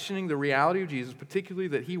questioning the reality of Jesus, particularly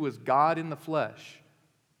that he was God in the flesh.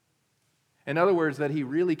 In other words, that he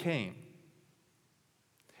really came.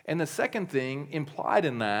 And the second thing implied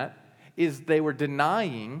in that is they were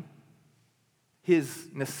denying his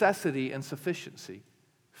necessity and sufficiency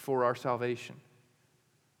for our salvation.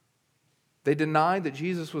 They denied that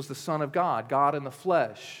Jesus was the Son of God, God in the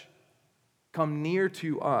flesh, come near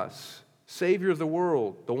to us, Savior of the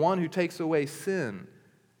world, the one who takes away sin.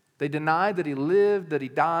 They denied that he lived, that he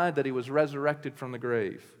died, that he was resurrected from the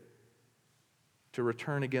grave to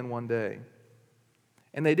return again one day.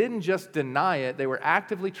 And they didn't just deny it, they were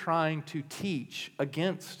actively trying to teach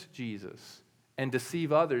against Jesus and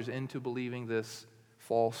deceive others into believing this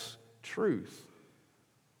false truth.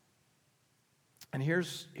 And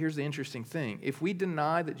here's the interesting thing. If we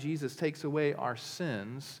deny that Jesus takes away our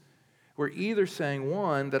sins, we're either saying,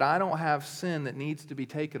 one, that I don't have sin that needs to be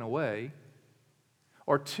taken away,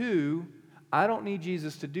 or two, I don't need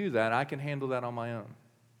Jesus to do that. I can handle that on my own.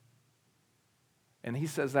 And he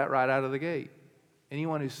says that right out of the gate.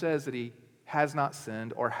 Anyone who says that he has not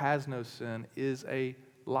sinned or has no sin is a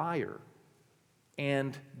liar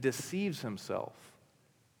and deceives himself.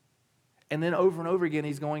 And then over and over again,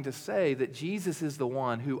 he's going to say that Jesus is the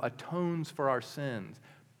one who atones for our sins,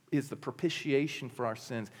 is the propitiation for our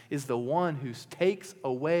sins, is the one who takes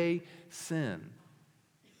away sin.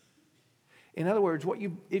 In other words,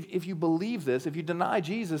 if you believe this, if you deny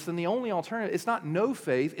Jesus, then the only alternative, it's not no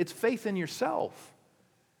faith, it's faith in yourself.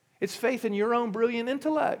 It's faith in your own brilliant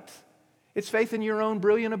intellect. It's faith in your own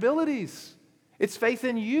brilliant abilities. It's faith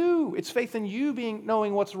in you. It's faith in you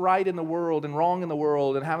knowing what's right in the world and wrong in the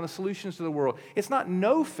world and having the solutions to the world. It's not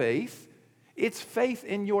no faith. It's faith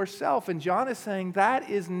in yourself. And John is saying that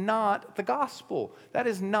is not the gospel. That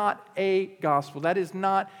is not a gospel. That is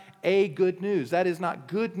not a good news. That is not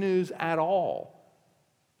good news at all.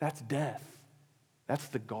 That's death. That's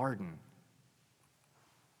the garden.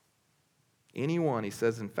 Anyone, he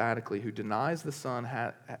says emphatically, who denies the Son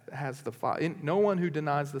has the Father. No one who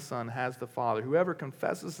denies the Son has the Father. Whoever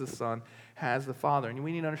confesses the Son has the Father. And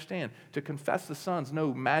we need to understand, to confess the Son's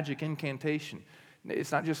no magic incantation.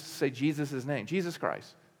 It's not just to say Jesus' name, Jesus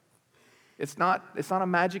Christ. It's not a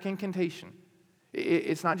magic incantation.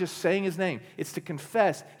 It's not just saying his name. It's to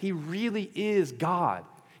confess he really is God.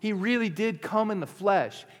 He really did come in the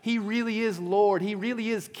flesh. He really is Lord. He really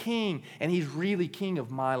is King. And he's really King of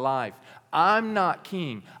my life. I'm not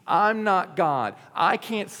King. I'm not God. I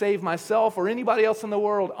can't save myself or anybody else in the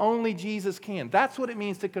world. Only Jesus can. That's what it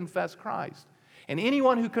means to confess Christ. And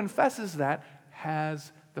anyone who confesses that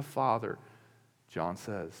has the Father, John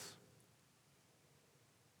says.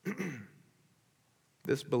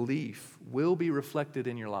 This belief will be reflected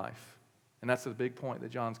in your life. And that's the big point that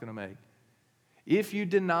John's going to make. If you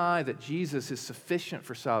deny that Jesus is sufficient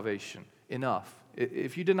for salvation, enough.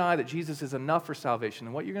 If you deny that Jesus is enough for salvation,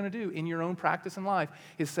 then what you're going to do in your own practice in life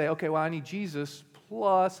is say, okay, well, I need Jesus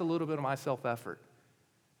plus a little bit of my self-effort.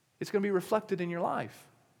 It's going to be reflected in your life.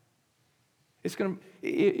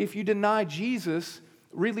 If you deny Jesus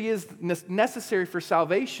really is necessary for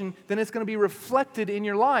salvation, then it's going to be reflected in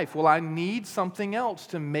your life. Well, I need something else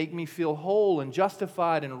to make me feel whole and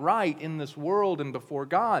justified and right in this world and before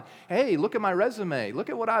God. Hey, look at my resume. Look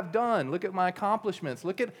at what I've done. Look at my accomplishments.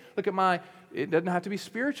 Look at my, it doesn't have to be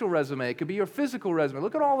spiritual resume. It could be your physical resume.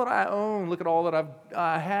 Look at all that I own. Look at all that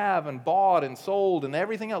I have and bought and sold and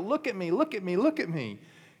everything else. Look at me, look at me, look at me.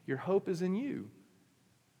 Your hope is in you.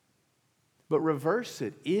 But reverse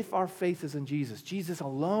it. If our faith is in Jesus, Jesus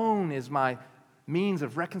alone is my means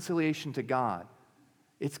of reconciliation to God.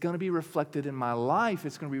 It's going to be reflected in my life.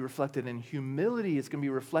 It's going to be reflected in humility. It's going to be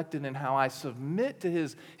reflected in how I submit to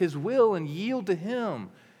His will and yield to Him.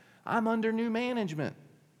 I'm under new management.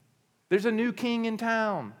 There's a new king in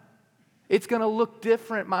town. It's going to look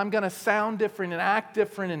different. I'm going to sound different and act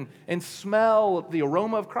different and smell. The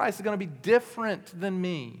aroma of Christ is going to be different than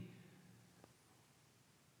me.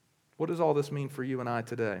 What does all this mean for you and I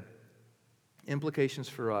today? Implications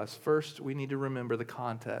for us. First, we need to remember the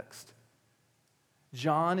context.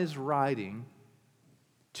 John is writing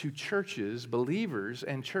to churches, believers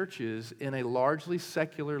and churches in a largely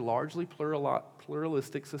secular, largely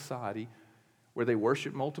pluralistic society where they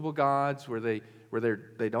worship multiple gods, where they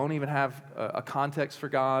don't even have a context for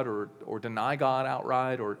God or deny God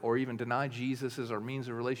outright or even deny Jesus as our means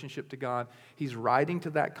of relationship to God. He's writing to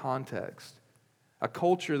that context. A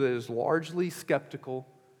culture that is largely skeptical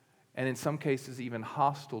and in some cases even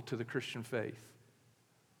hostile to the Christian faith.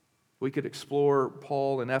 We could explore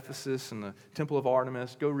Paul in Ephesus and the Temple of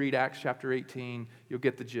Artemis. Go read Acts chapter 18. You'll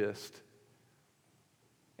get the gist.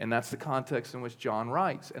 And that's the context in which John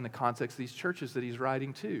writes and the context of these churches that he's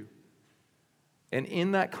writing to. And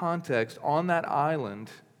in that context, on that island,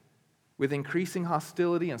 with increasing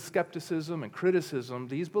hostility and skepticism and criticism,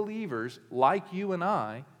 these believers, like you and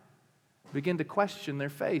I, begin to question their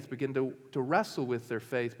faith, begin to wrestle with their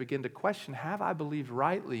faith, begin to question, have I believed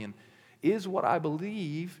rightly? And is what I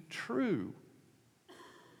believe true?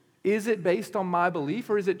 Is it based on my belief,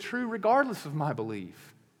 or is it true regardless of my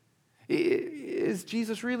belief? Is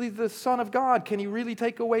Jesus really the Son of God? Can he really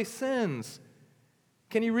take away sins?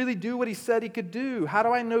 Can he really do what he said he could do? How do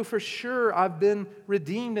I know for sure I've been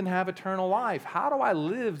redeemed and have eternal life? How do I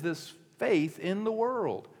live this faith in the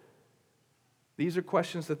world? These are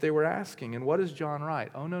questions that they were asking. And what does John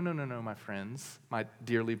write? Oh, no, my friends, my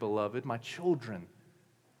dearly beloved, my children.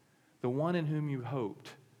 The one in whom you hoped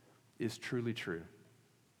is truly true.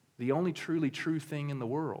 The only truly true thing in the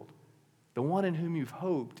world. The one in whom you've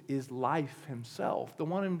hoped is life himself. The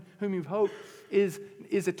one in whom you've hoped is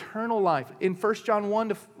eternal life. In 1 John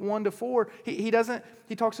 1-4,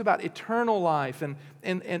 he talks about eternal life and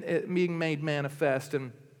being made manifest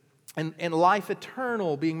and life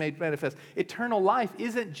eternal being made manifest. Eternal life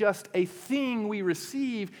isn't just a thing we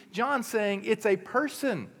receive. John's saying it's a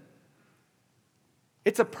person.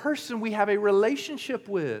 It's a person we have a relationship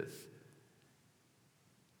with.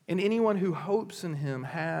 And anyone who hopes in him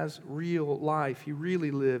has real life. He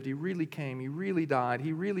really lived. He really came. He really died.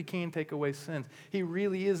 He really can take away sins. He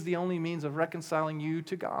really is the only means of reconciling you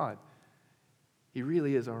to God. He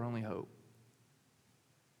really is our only hope.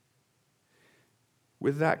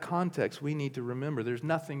 With that context, we need to remember there's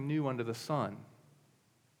nothing new under the sun.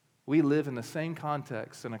 We live in the same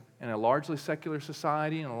context in a largely secular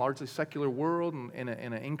society, in a largely secular world, and in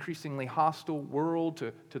an increasingly hostile world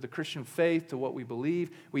to the Christian faith, to what we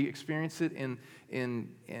believe. We experience it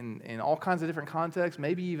in all kinds of different contexts,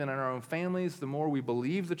 maybe even in our own families. The more we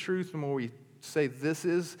believe the truth, the more we say this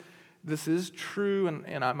is true,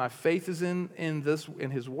 and my faith is in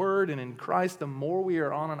His Word and in Christ. The more we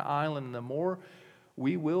are on an island, the more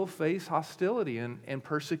we will face hostility and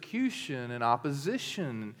persecution and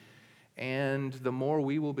opposition. And the more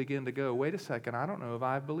we will begin to go, wait a second, I don't know if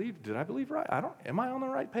I believed. Did I believe right? Am I on the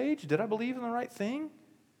right page? Did I believe in the right thing?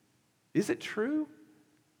 Is it true?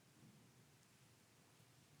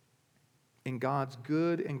 In God's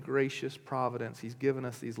good and gracious providence, He's given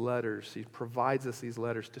us these letters. He provides us these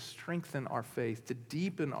letters to strengthen our faith, to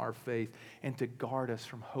deepen our faith, and to guard us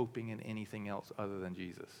from hoping in anything else other than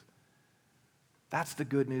Jesus. That's the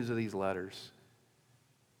good news of these letters.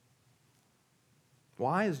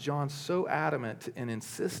 Why is John so adamant and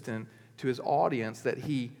insistent to his audience that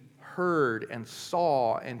he heard and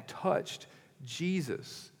saw and touched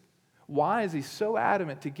Jesus? Why is he so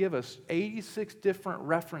adamant to give us 86 different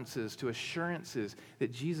references to assurances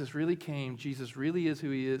that Jesus really came, Jesus really is who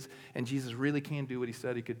he is, and Jesus really can do what he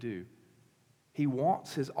said he could do? He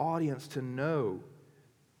wants his audience to know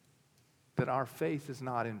that our faith is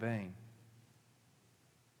not in vain.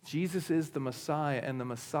 Jesus is the Messiah, and the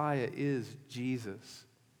Messiah is Jesus.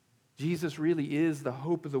 Jesus really is the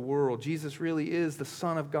hope of the world. Jesus really is the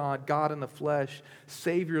Son of God, God in the flesh,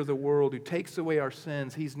 Savior of the world, who takes away our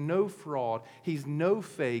sins. He's no fraud. He's no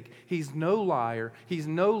fake. He's no liar. He's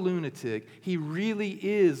no lunatic. He really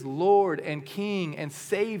is Lord and King and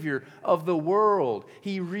Savior of the world.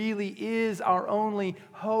 He really is our only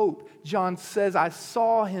hope. John says, I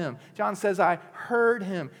saw him. John says, I heard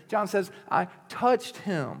him. John says, I touched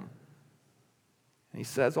him. And he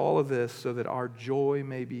says all of this so that our joy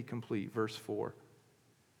may be complete. Verse 4.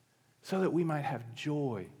 So that we might have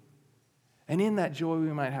joy. And in that joy we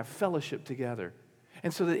might have fellowship together.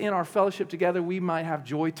 And so that in our fellowship together we might have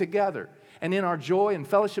joy together. And in our joy and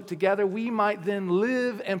fellowship together we might then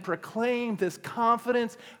live and proclaim this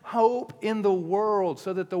confidence, hope in the world.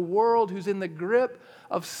 So that the world who's in the grip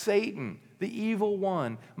of Satan, the evil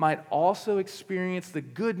one, might also experience the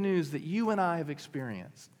good news that you and I have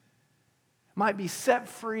experienced. Might be set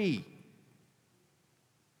free.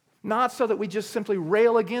 Not so that we just simply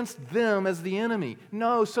rail against them as the enemy.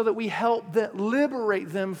 No, so that we help liberate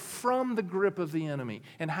them from the grip of the enemy.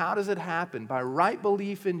 And how does it happen? By right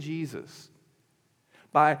belief in Jesus.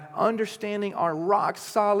 By understanding our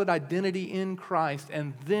rock-solid identity in Christ.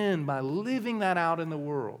 And then by living that out in the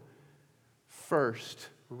world. First,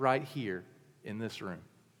 right here in this room.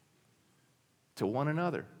 To one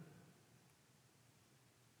another.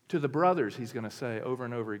 To the brothers, he's going to say over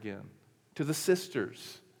and over again. To the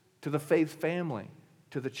sisters. To the faith family.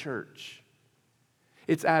 To the church.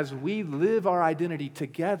 It's as we live our identity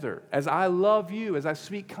together, as I love you, as I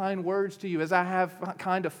speak kind words to you, as I have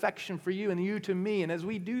kind affection for you and you to me. And as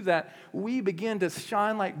we do that, we begin to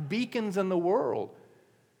shine like beacons in the world.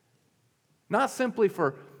 Not simply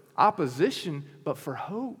for opposition, but for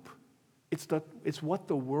hope. It's what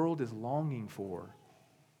the world is longing for.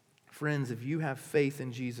 Friends, if you have faith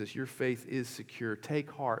in Jesus, your faith is secure. Take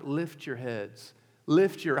heart. Lift your heads.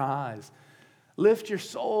 Lift your eyes. Lift your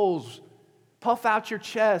souls. Puff out your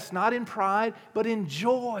chest, not in pride, but in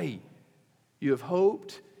joy. You have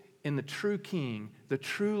hoped in the true King, the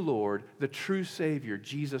true Lord, the true Savior,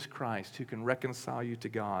 Jesus Christ, who can reconcile you to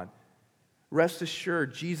God. Rest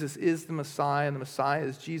assured, Jesus is the Messiah, and the Messiah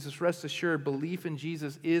is Jesus. Rest assured, belief in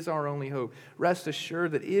Jesus is our only hope. Rest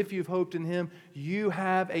assured that if you've hoped in Him, you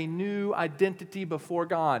have a new identity before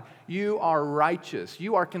God. You are righteous.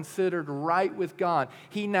 You are considered right with God.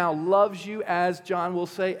 He now loves you, as John will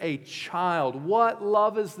say, a child. What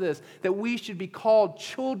love is this? That we should be called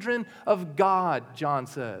children of God, John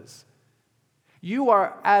says. You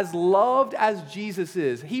are as loved as Jesus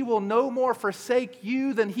is. He will no more forsake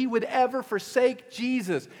you than He would ever forsake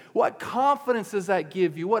Jesus. What confidence does that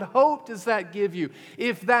give you? What hope does that give you?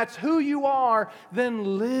 If that's who you are,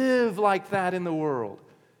 then live like that in the world.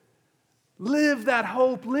 Live that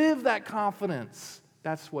hope. Live that confidence.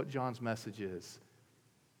 That's what John's message is.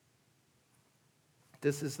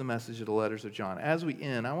 This is the message of the letters of John. As we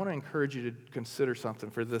end, I want to encourage you to consider something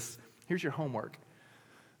for this. Here's your homework.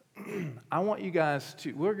 I want you guys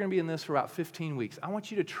to, we're going to be in this for about 15 weeks. I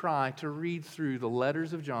want you to try to read through the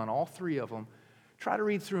letters of John, all 3 of them. Try to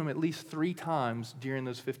read through them at least 3 times during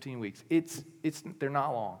those 15 weeks. They're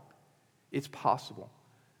not long. It's possible.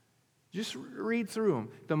 Just read through them.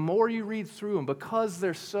 The more you read through them, because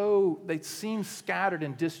they seem scattered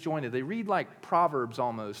and disjointed. They read like Proverbs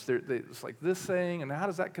almost. It's like this saying, and how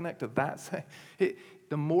does that connect to that saying?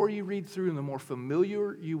 The more you read through them, the more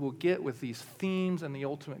familiar you will get with these themes and the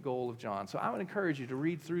ultimate goal of John. So I would encourage you to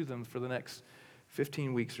read through them for the next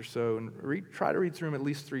 15 weeks or so and try to read through them at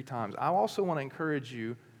least 3 times. I also want to encourage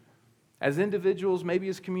you, as individuals, maybe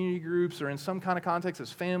as community groups or in some kind of context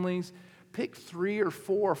as families, pick 3 or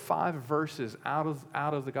 4 or 5 verses out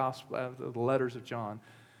of the gospel, out of the letters of John,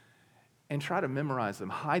 and try to memorize them.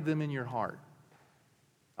 Hide them in your heart.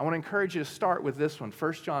 I want to encourage you to start with this one,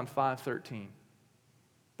 1 John 5:13.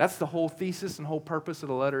 That's the whole thesis and whole purpose of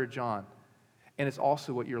the letter of John. And it's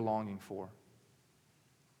also what you're longing for.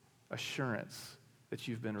 Assurance that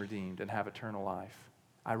you've been redeemed and have eternal life.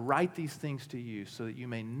 I write these things to you so that you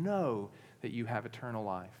may know that you have eternal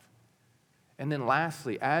life. And then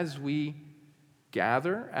lastly, as we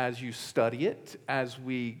gather, as you study it, as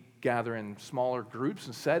we gather in smaller groups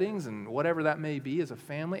and settings and whatever that may be as a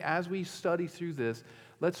family, as we study through this,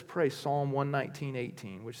 let's pray Psalm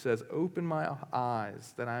 119:18, which says, "Open my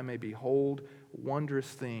eyes that I may behold wondrous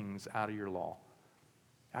things out of your law,"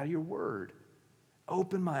 out of your word.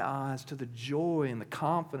 Open my eyes to the joy and the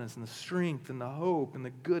confidence and the strength and the hope and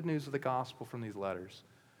the good news of the gospel from these letters.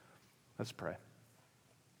 Let's pray.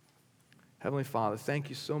 Heavenly Father, thank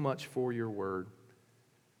you so much for your word.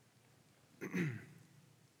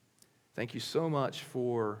 Thank you so much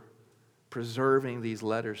for preserving these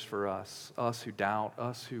letters for us who doubt,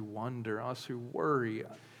 us who wonder, us who worry,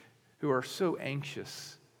 who are so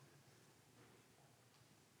anxious.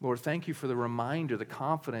 Lord, thank you for the reminder, the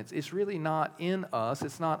confidence. It's really not in us,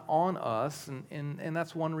 it's not on us, and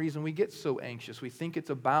that's one reason we get so anxious. We think it's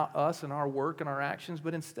about us and our work and our actions,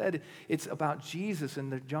 but instead it's about Jesus,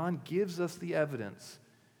 and John gives us the evidence.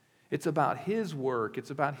 It's about His work,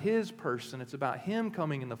 it's about His person, it's about Him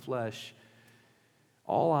coming in the flesh.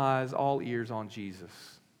 All eyes, all ears on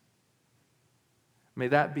Jesus. May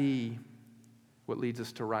that be what leads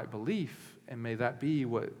us to right belief, and may that be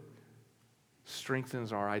what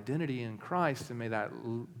strengthens our identity in Christ, and may that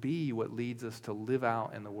be what leads us to live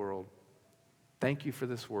out in the world. Thank you for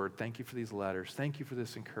this word. Thank you for these letters. Thank you for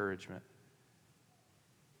this encouragement.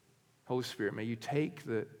 Holy Spirit, may you take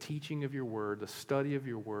the teaching of your word, the study of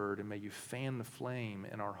your word, and may you fan the flame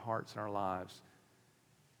in our hearts and our lives.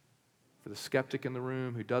 For the skeptic in the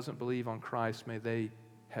room who doesn't believe on Christ, may they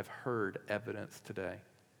have heard evidence today.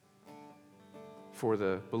 For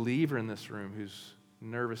the believer in this room who's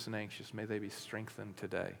nervous and anxious, may they be strengthened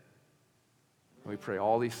today. We pray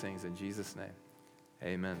all these things in Jesus' name.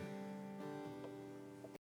 Amen.